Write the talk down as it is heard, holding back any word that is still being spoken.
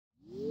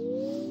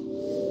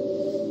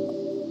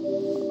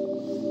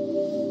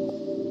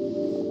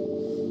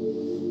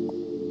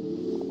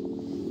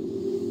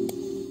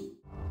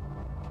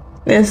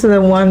This is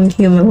the one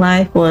human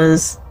life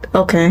was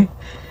okay.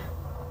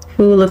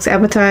 Food looks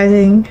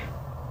appetizing,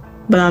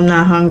 but I'm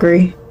not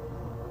hungry.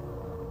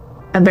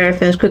 I better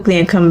finish quickly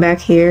and come back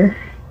here.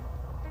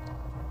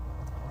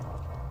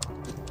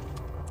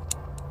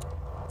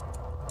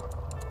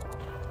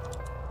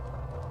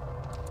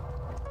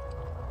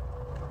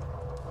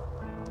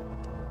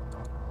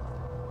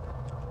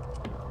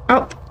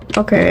 Oh,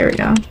 okay, there we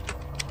go.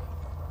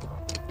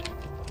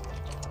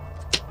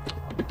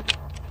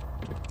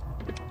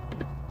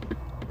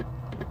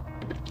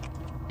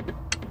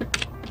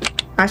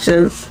 I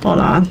should hold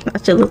on.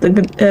 I should look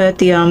at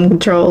the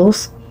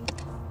controls.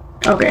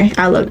 Okay,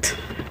 I looked.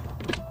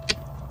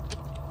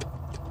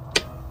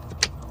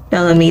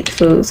 Now let me eat the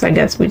food, so I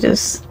guess we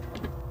just.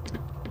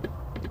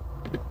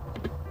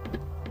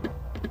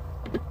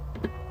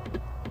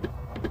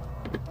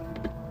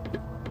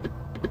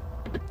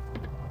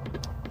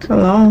 It's a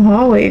long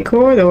hallway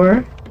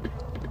corridor.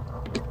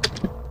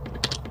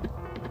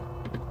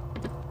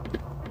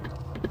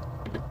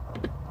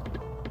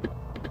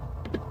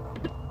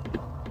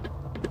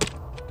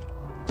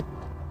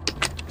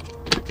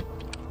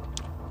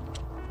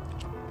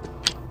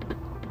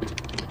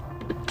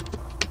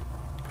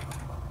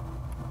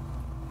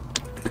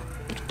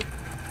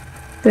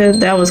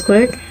 That was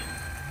quick.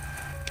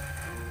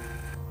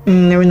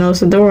 Never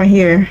noticed the door in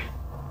here.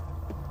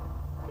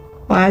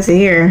 Why is it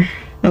here?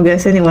 No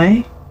guess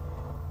anyway.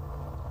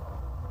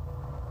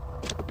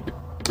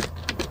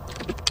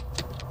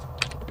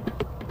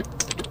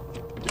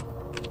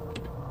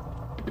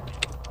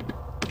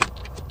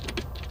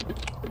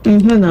 Who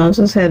knows?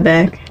 Let's head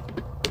back.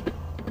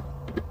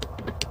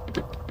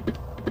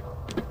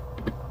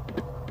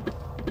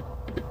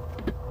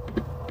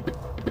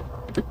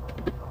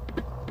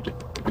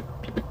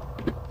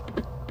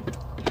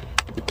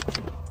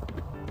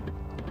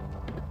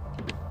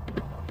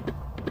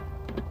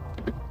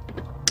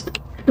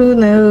 Who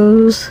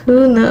knows?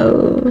 Who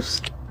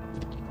knows?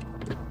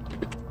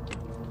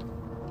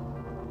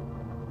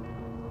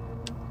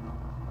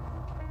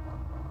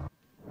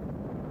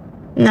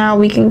 Now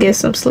we can get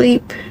some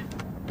sleep.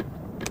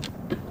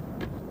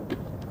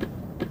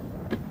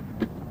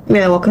 We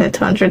gotta walk in the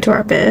tundra to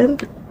our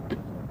bed.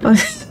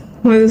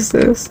 What is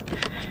this?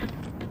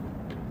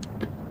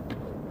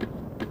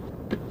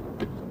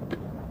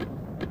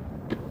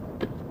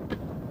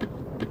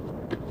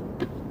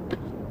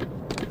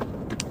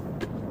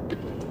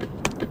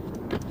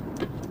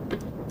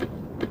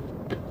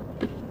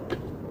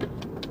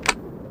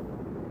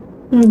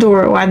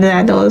 Door, why did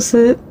I notice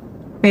it?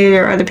 Maybe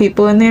there are other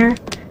people in there.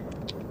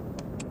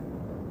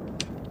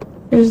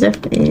 There's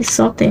definitely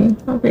something.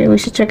 Okay, we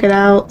should check it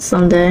out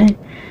someday.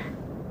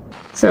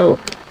 So,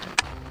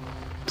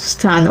 it's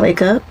time to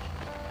wake up.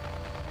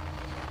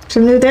 It's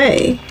a new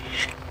day.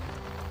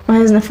 Why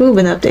hasn't the food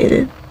been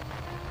updated?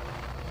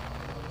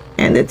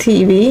 And the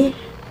TV?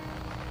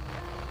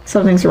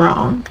 Something's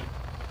wrong.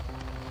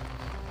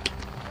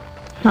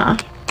 Huh.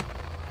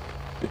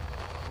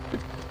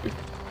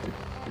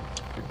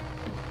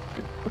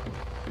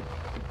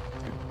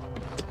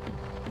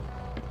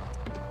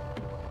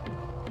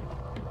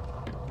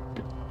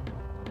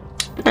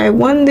 I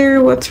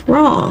wonder what's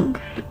wrong.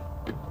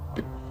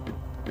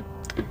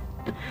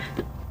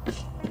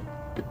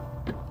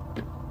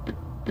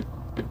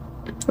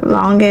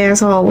 Long ass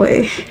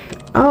hallway.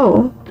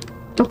 Oh,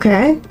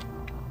 okay.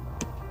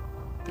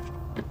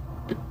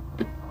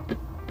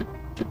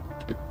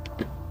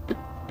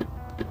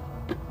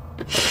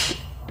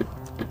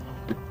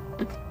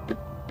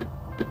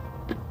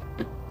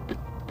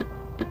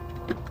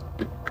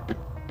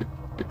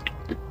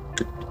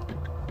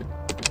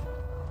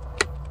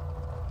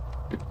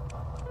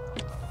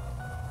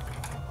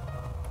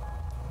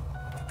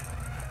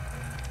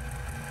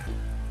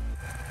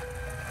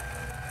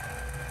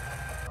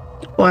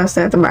 What's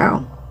that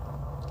about?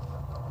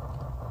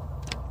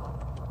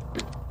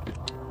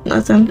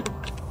 Nothing.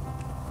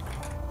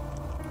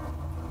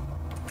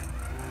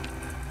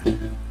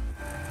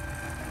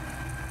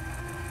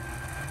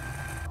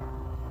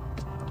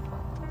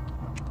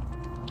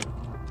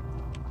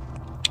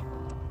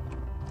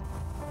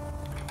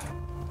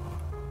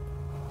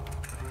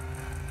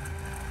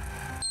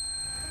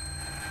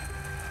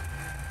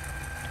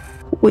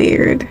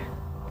 Weird.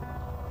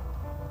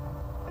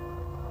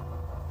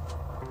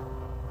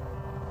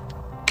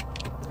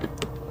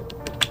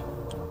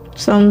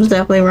 Something's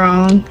definitely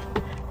wrong.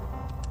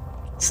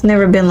 It's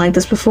never been like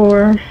this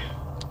before.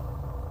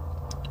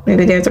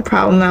 Maybe there's a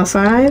problem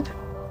outside.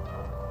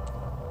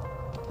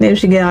 Maybe we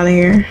should get out of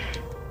here.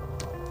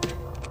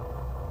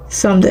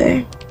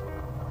 Someday.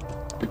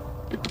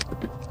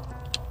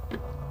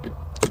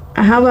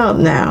 How about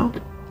now?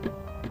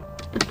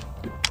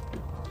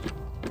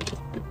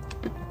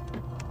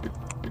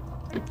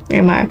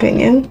 In my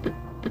opinion.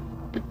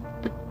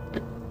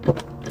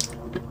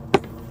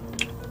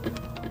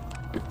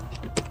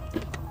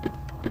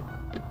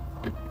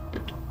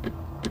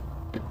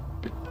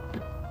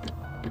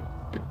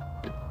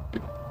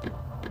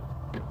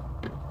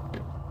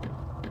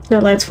 The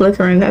light's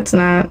flickering. That's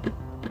not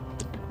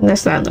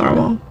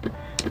normal.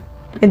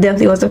 It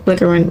definitely wasn't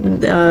flickering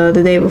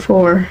the day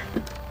before.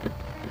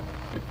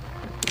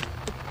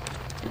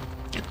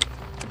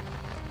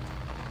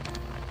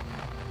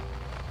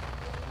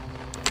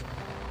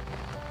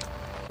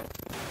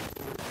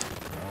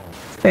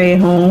 Stay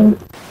home.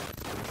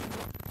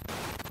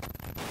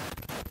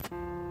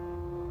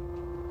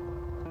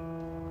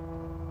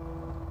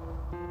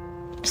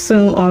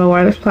 Soon all the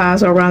water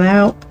supplies will run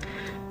out.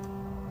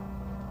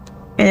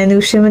 And a new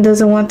shipment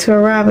doesn't want to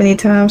arrive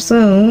anytime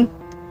soon.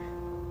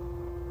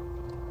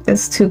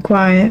 It's too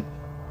quiet.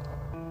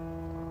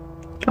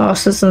 All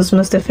systems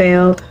must have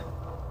failed.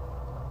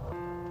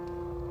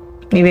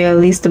 Maybe at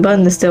least the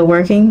button is still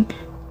working.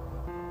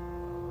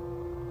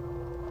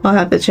 I'll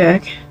have to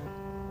check.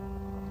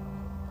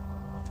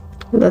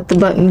 Let the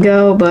button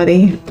go,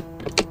 buddy.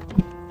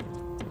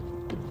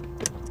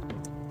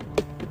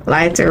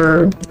 Lights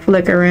are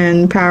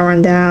flickering,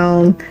 powering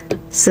down,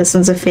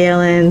 systems are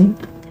failing.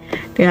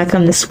 They're not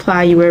coming to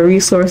supply you with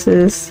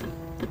resources.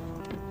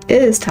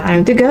 It is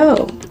time to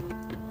go.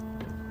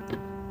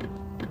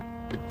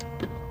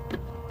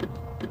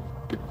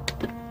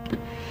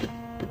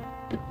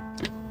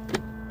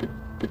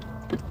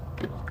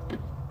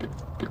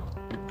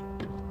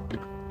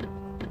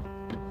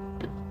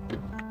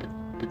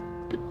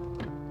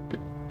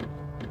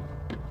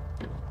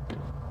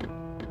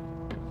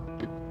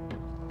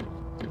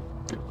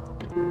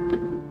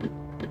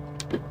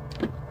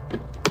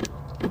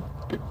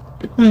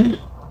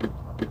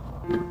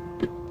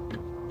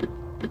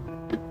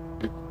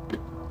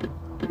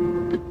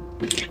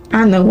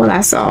 I know what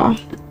I saw.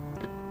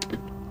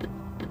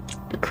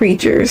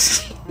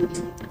 Creatures.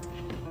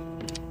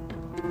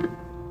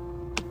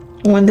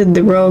 When did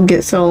the road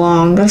get so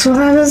long? That's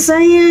what I was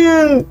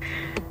saying.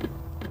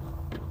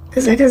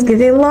 It's like it's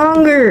getting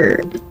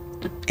longer.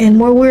 And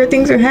more weird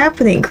things are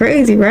happening.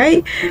 Crazy,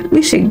 right?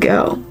 We should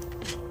go.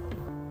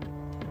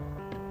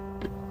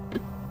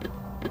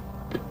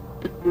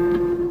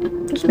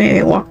 This man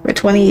didn't walk for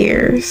 20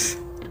 years.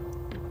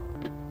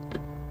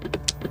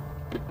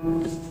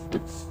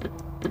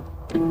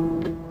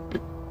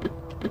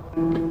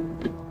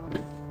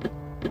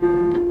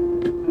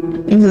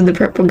 This is the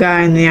purple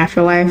guy in the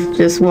afterlife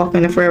just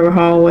walking the forever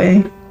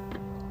hallway.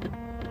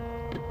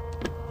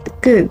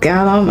 Good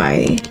God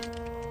Almighty.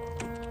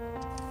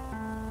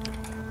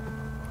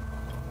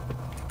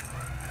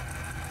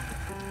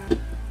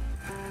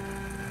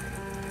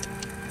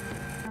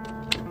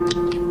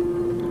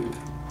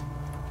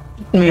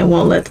 Man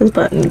won't let this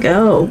button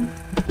go.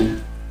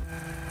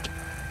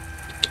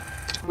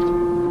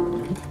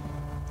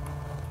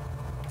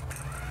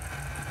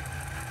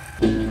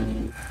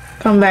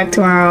 Come back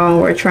tomorrow.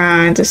 We're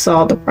trying to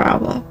solve the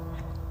problem.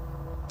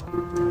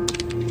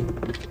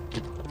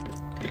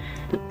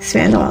 This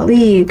man don't want to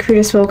leave.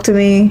 Creator spoke to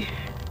me.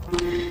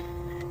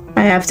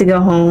 I have to go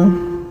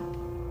home.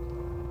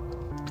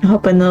 I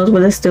hope it knows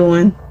what it's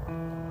doing.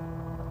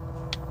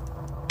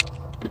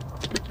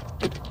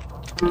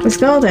 Let's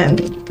go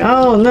then.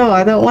 Oh no,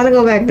 I don't want to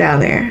go back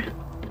down there.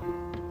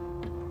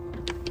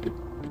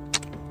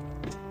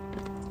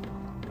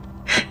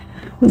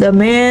 The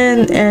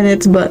Man and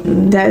its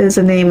Button. That is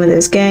the name of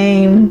this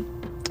game.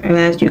 And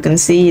as you can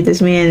see,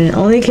 this man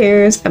only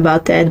cares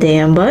about that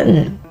damn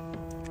button.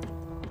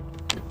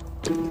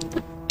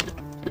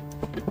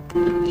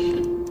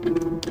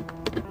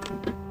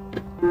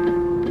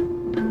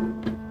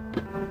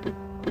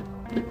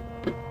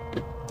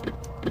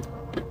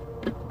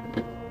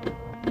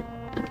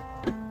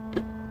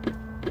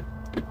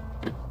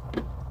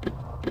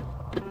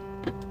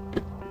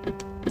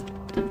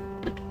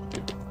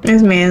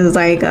 This man is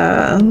like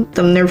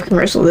the Nerf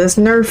commercial. There's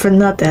Nerf for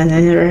nothing,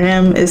 and for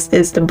him,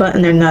 it's the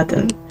button or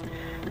nothing.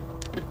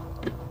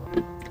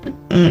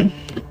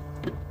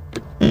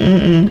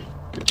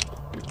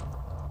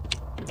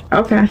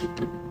 Okay.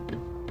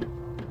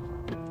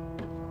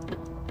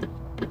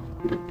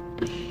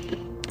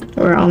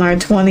 We're on our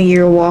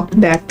 20-year walk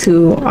back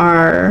to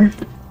our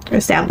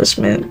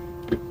establishment.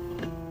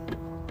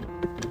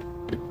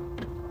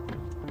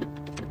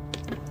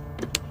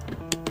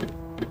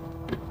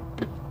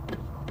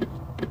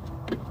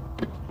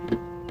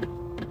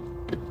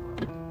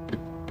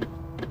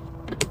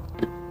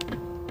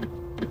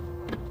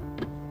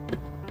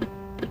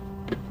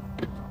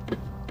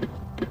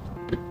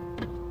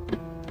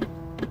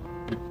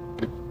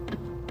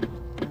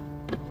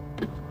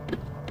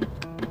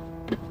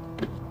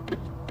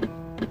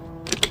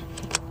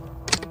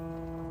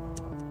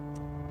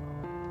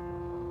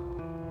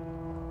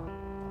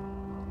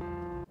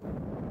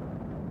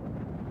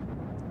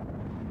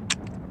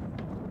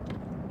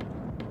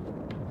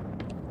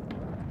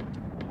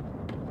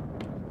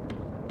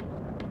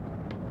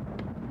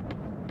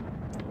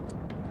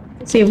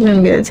 See if we're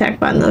gonna get attacked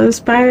by another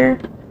spider.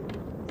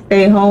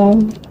 Stay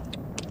home.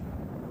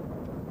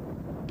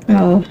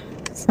 Oh,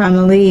 it's time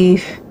to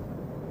leave.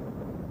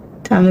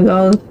 Time to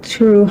go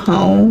true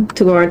home.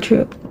 To go our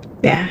true.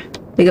 Yeah,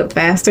 pick up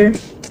faster.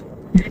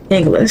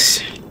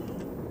 English.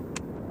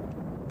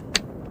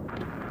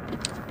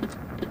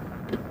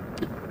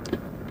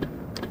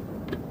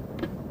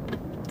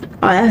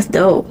 Oh, that's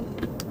dope.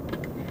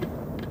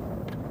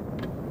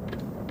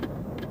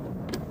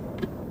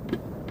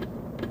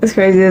 As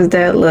crazy as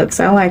that looks,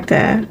 I like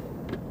that.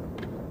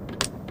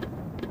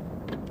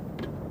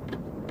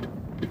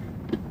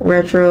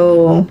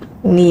 Retro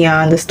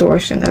neon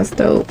distortion, that's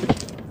dope.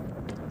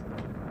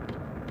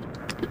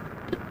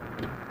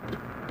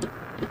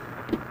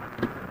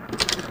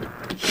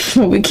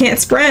 We can't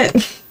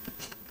sprint.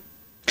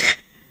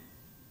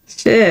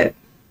 Shit.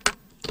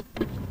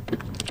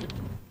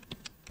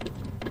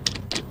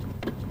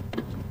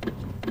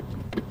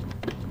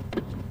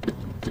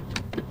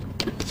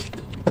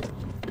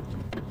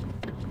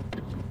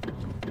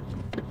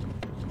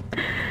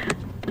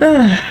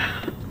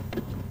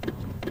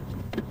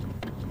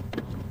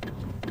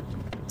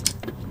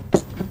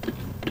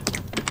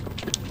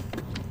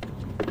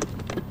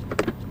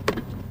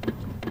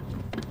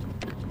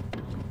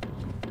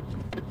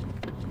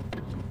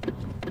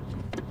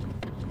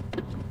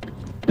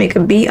 Make a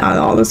beat out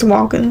of all this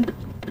walking.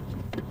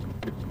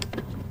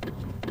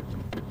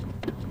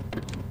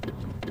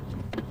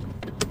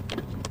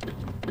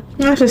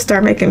 I should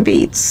start making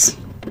beats.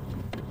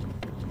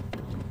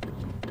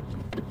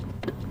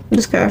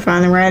 Just gotta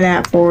find the right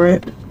app for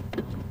it.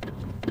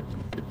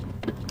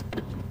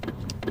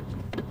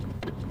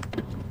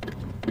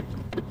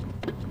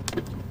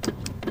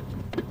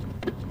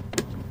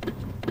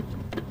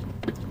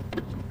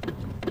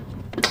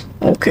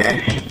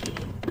 Okay.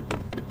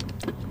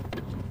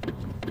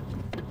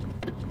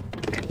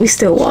 We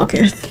still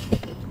walking.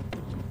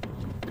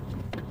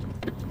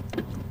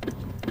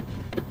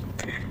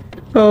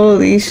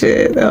 Holy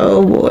shit.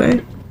 Oh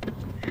boy.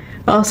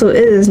 Also, it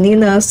is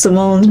Nina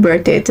Simone's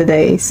birthday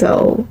today,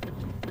 so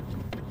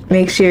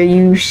make sure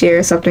you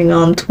share something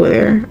on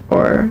Twitter,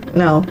 or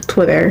no,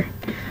 Twitter,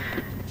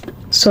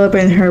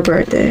 celebrating her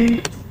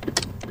birthday.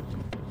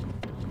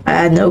 I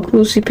had no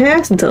clue she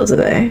passed until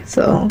today,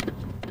 so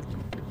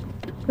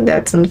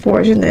that's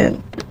unfortunate.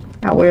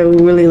 I would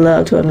really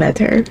love to have met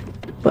her,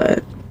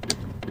 but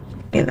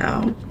you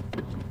know,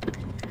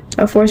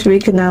 unfortunately, we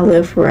could not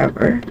live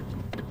forever.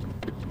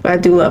 But I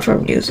do love her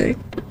music.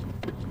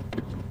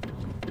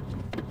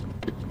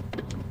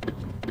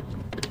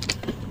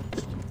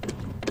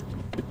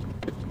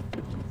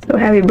 So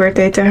happy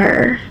birthday to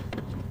her.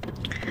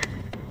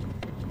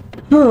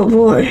 Oh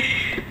boy.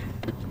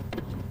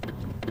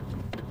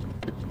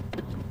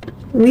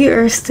 We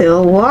are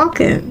still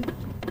walking.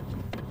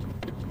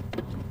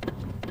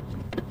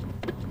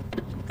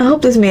 I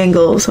hope this man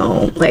goes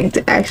home, like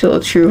the actual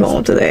true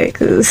home today,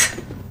 because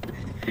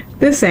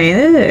this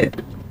ain't it.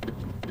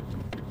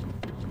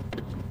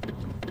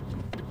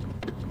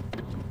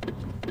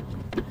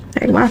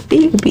 Like my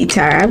feet would be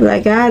tired. I'd be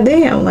like, God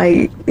damn,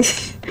 like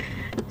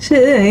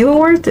shit, it ain't even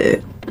worth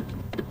it.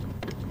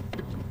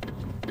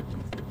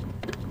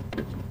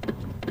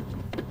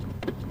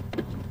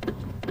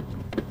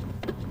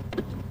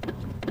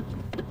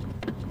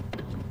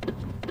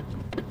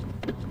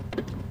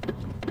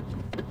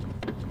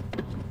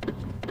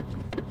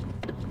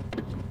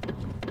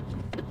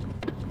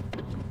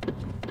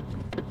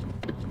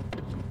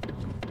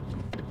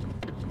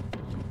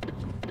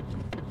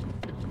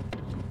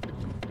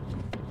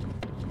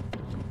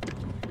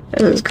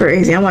 This is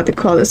crazy. I'm about to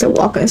call this a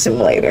walking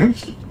simulator.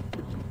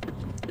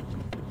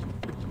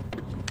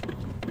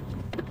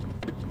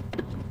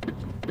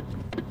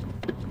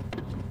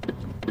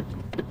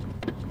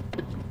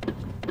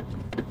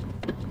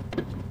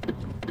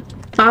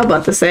 I was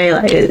about to say,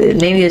 like,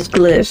 maybe it's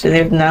glitched, and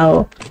if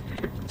no,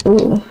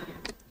 ooh.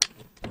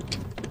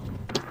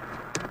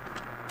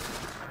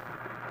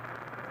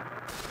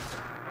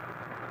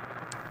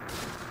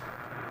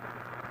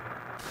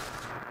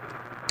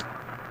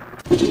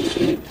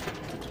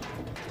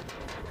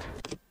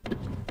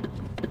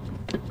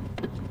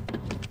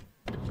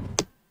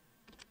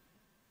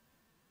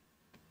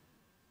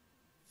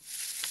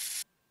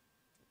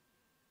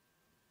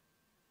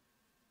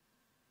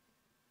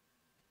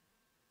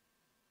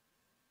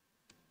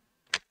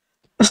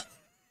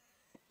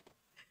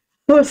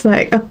 I was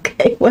like,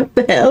 okay, what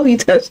the hell? You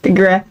touched the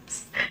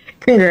grass.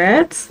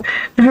 Congrats.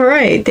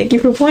 Alright, thank you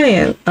for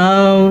playing.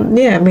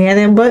 Yeah,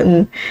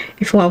 Man&Button.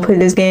 If you want to play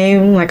this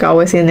game, like I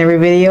always say in every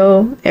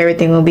video,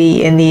 everything will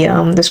be in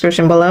the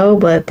description below,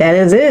 but that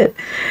is it.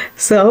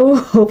 So,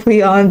 hopefully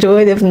y'all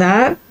enjoyed. If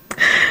not,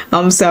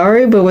 I'm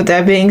sorry, but with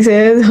that being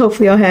said,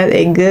 hopefully y'all had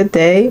a good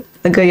day,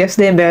 a good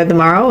yesterday and better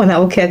tomorrow, and I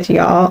will catch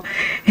y'all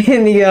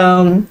in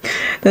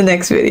the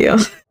next video.